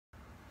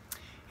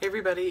Hey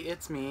everybody,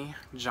 it's me,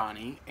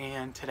 Johnny,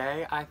 and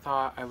today I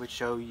thought I would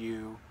show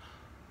you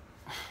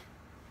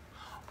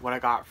what I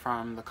got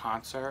from the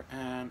concert,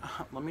 and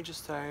let me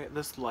just say,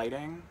 this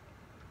lighting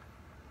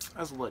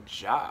is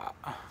legit,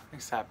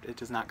 except it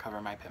does not cover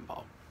my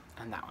pimple,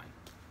 and that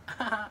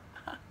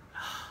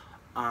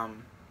one.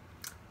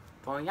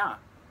 Well yeah,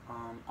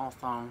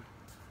 also,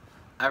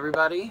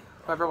 everybody,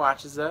 whoever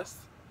watches this,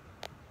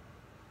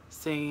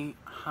 say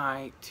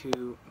hi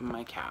to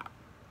my cat.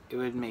 It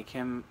would make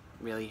him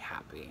really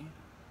happy.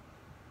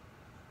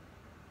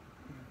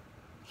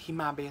 He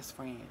my best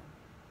friend.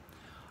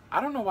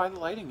 I don't know why the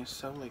lighting is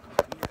so like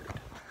weird.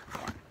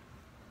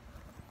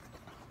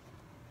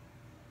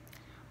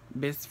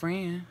 Best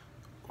friend.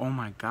 Oh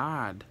my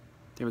god.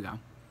 There we go.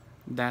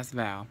 That's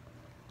Val.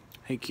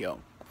 Hey cute.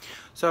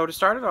 So to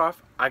start it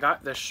off, I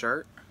got this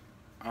shirt.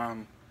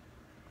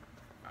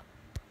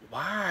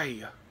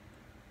 Why?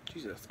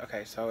 Jesus.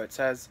 Okay, so it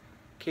says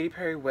Katy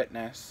Perry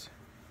Witness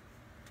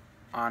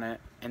on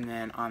it, and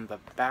then on the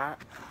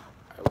back,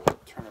 I will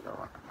turn it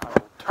around. I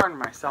will turn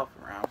myself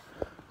around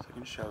so I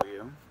can show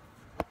you.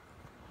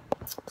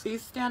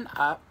 Please stand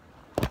up.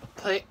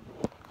 Please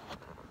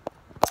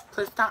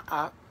stand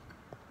up.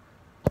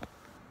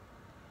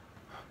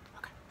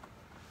 Okay.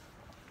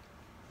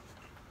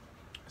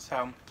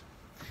 So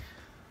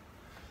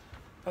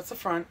that's the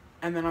front,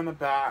 and then on the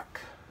back,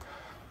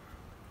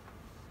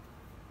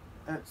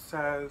 it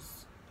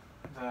says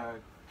the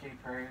Katy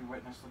Perry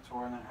Witness the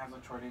Tour, and then it has the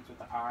tour dates with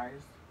the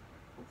eyes.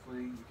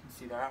 Hopefully you can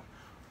see that.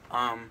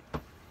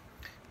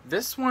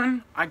 This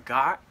one I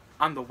got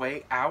on the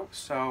way out,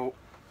 so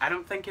I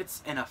don't think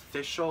it's an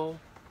official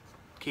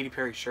Katy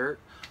Perry shirt,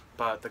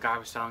 but the guy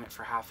was selling it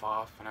for half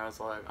off, and I was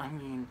like, I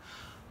mean,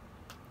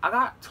 I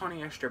got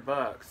 20 extra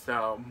bucks,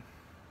 so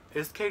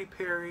it's Katy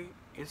Perry,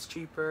 it's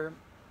cheaper.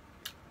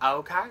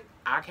 Okay,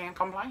 I can't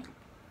complain.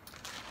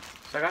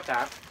 So I got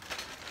that.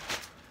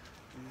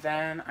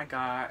 Then I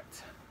got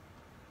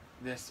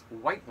this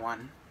white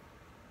one.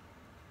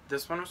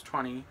 This one was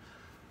 20.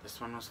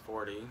 This one was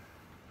 40.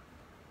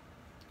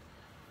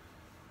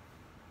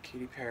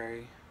 Katy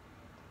Perry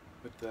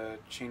with the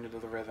Chained to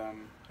the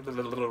Rhythm, the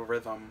little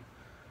rhythm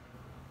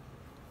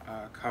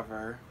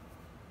cover.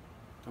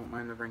 Don't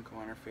mind the wrinkle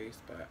on her face,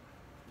 but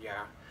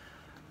yeah.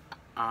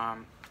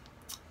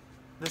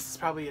 This is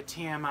probably a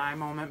TMI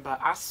moment, but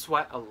I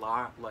sweat a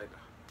lot, like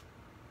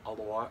a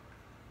lot.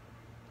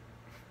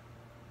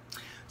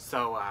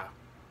 So I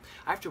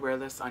have to wear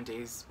this on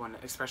days when,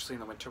 especially in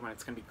the winter, when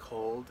it's going to be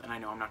cold and I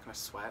know I'm not going to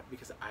sweat,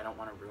 because I don't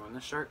want to ruin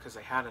the shirt, because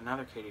I had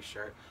another Katy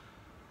shirt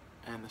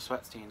and the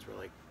sweat stains were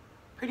like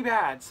pretty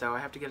bad, so I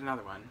have to get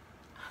another one.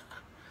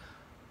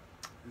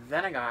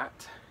 Then I got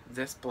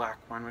this black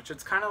one, which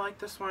it's kind of like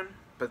this one,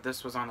 but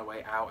this was on the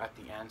way out at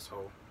the end,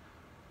 so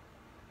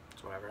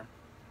it's whatever.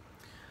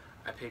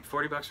 I paid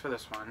 40 bucks for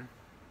this one.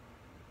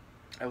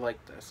 I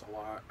like this a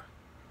lot.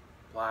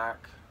 Black.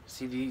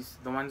 See these,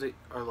 the ones that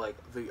are like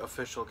the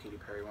official Katy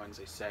Perry ones,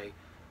 they say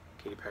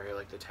Katy Perry,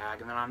 like the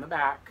tag, and then on the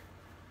back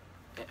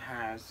it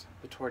has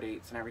the tour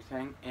dates and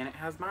everything, and it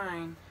has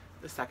mine,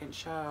 the second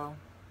show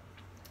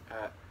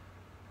at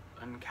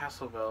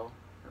Castleville,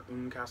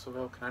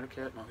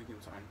 Connecticut,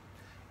 Mohegan Sun.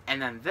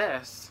 And then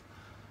this,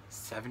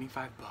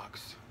 75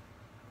 bucks.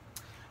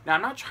 Now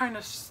I'm not trying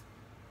to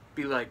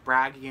be like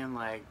bragging,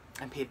 like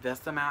I paid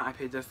this amount,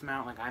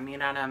 like I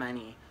made out of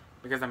money,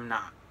 because I'm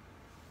not.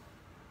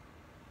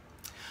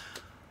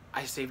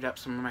 I saved up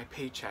some of my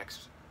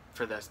paychecks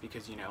for this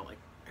because, you know, like,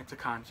 it's a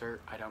concert.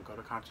 I don't go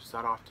to concerts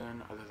that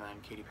often other than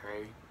Katy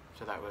Perry.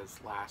 So that was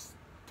last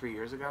 3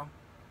 years ago.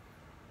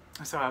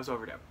 So I was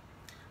overdue.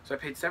 So I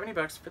paid 70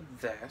 bucks for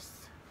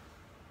this.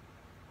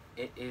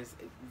 It is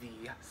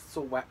the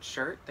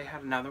sweatshirt. They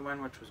had another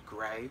one which was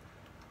gray.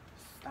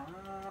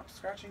 Stop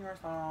scratching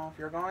yourself.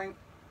 You're going,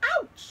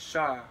 ouch!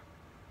 I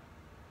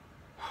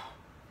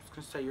was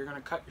going to say you're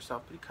going to cut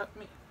yourself, but you cut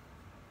me.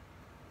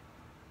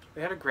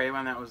 They had a gray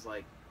one that was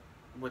like,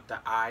 with the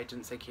eye,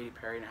 didn't say Katy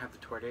Perry, and it had the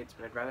tour dates,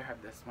 but I'd rather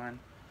have this one.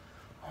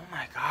 Oh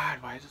my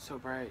god, why is it so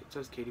bright? It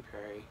says Katy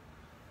Perry.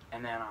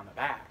 And then on the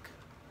back,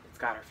 it's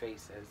got our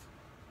faces.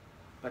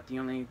 But the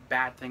only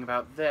bad thing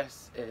about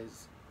this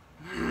is,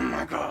 oh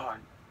my god,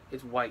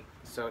 it's white,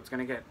 so it's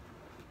gonna get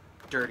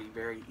dirty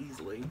very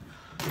easily.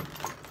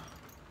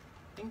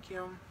 Thank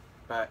you.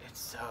 But it's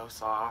so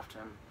soft,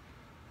 and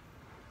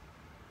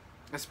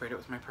I sprayed it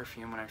with my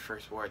perfume when I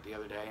first wore it the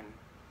other day, and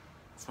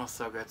it smells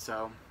so good,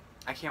 so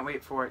I can't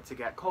wait for it to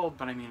get cold,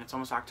 but I mean, it's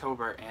almost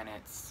October and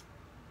it's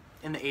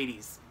in the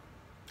 80s.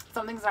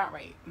 Something's not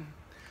right.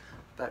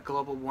 That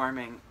global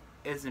warming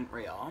isn't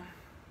real.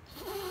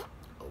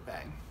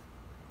 Okay.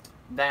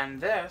 Then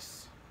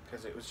this,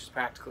 because it was just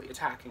practically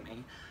attacking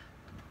me,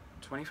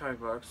 25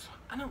 bucks.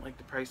 I don't like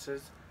the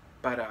prices,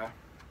 but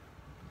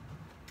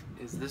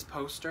is this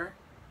poster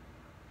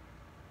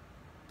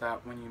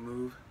that when you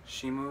move,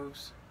 she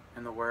moves,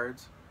 and the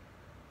words.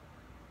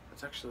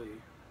 It's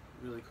actually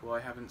really cool. I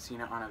haven't seen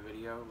it on a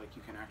video, like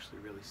you can actually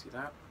really see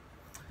that.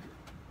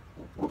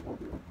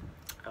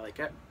 I like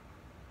it.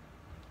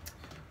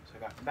 So I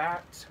got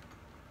that.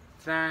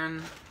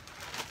 Then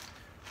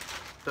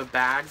The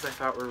bags I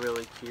thought were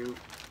really cute.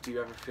 Do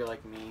you ever feel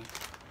like me?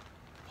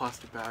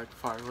 Plastic bag,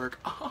 firework.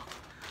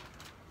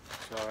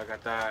 So I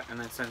got that, and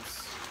then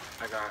since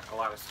I got a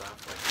lot of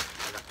stuff, like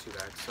I got 2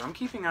 bags, so I'm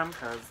keeping them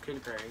because Katy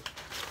Perry.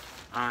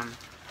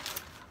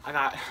 I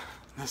got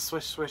the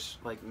swish swish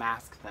like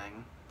mask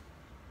thing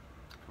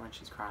for when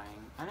she's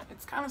crying, and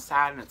it's kind of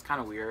sad and it's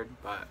kind of weird,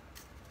 but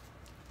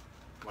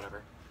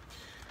whatever.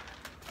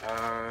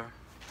 I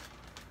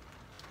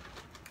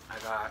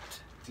got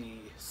the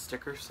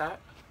sticker set.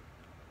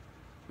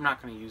 I'm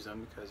not going to use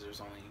them because there's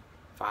only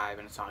 5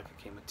 and it's not like it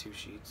came with 2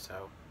 sheets,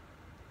 so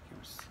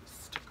here's the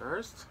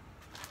stickers.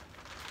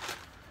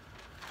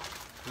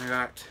 And I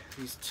got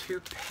these 2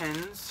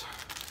 pins.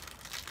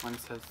 One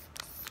says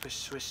swish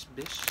swish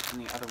bish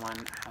and the other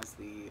one has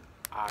the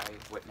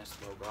Eyewitness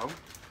logo.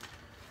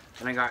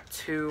 Then I got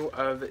 2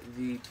 of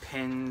the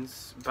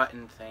pins,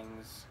 button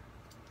things,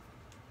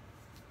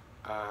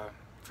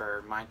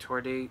 for my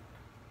tour date,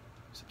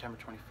 September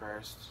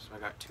 21st, so I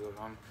got 2 of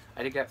them.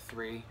 I did get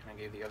 3, and I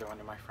gave the other one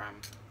to my friend.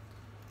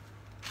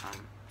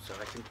 So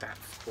I think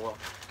that's cool.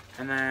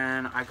 And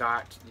then I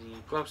got the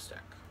glow stick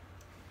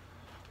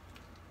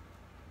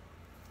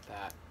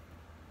that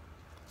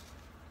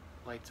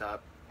lights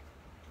up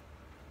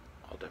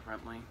all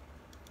differently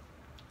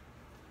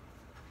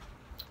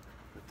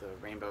with the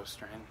rainbow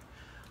string.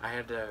 I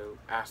had to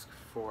ask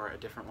for a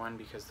different one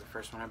because the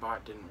first one I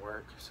bought didn't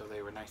work, so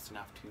they were nice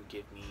enough to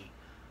give me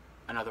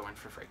another one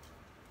for free.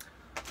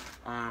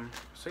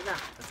 So yeah,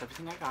 that's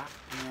everything I got,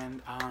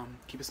 and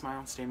keep a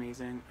smile, stay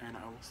amazing, and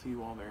I will see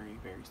you all very,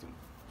 very soon.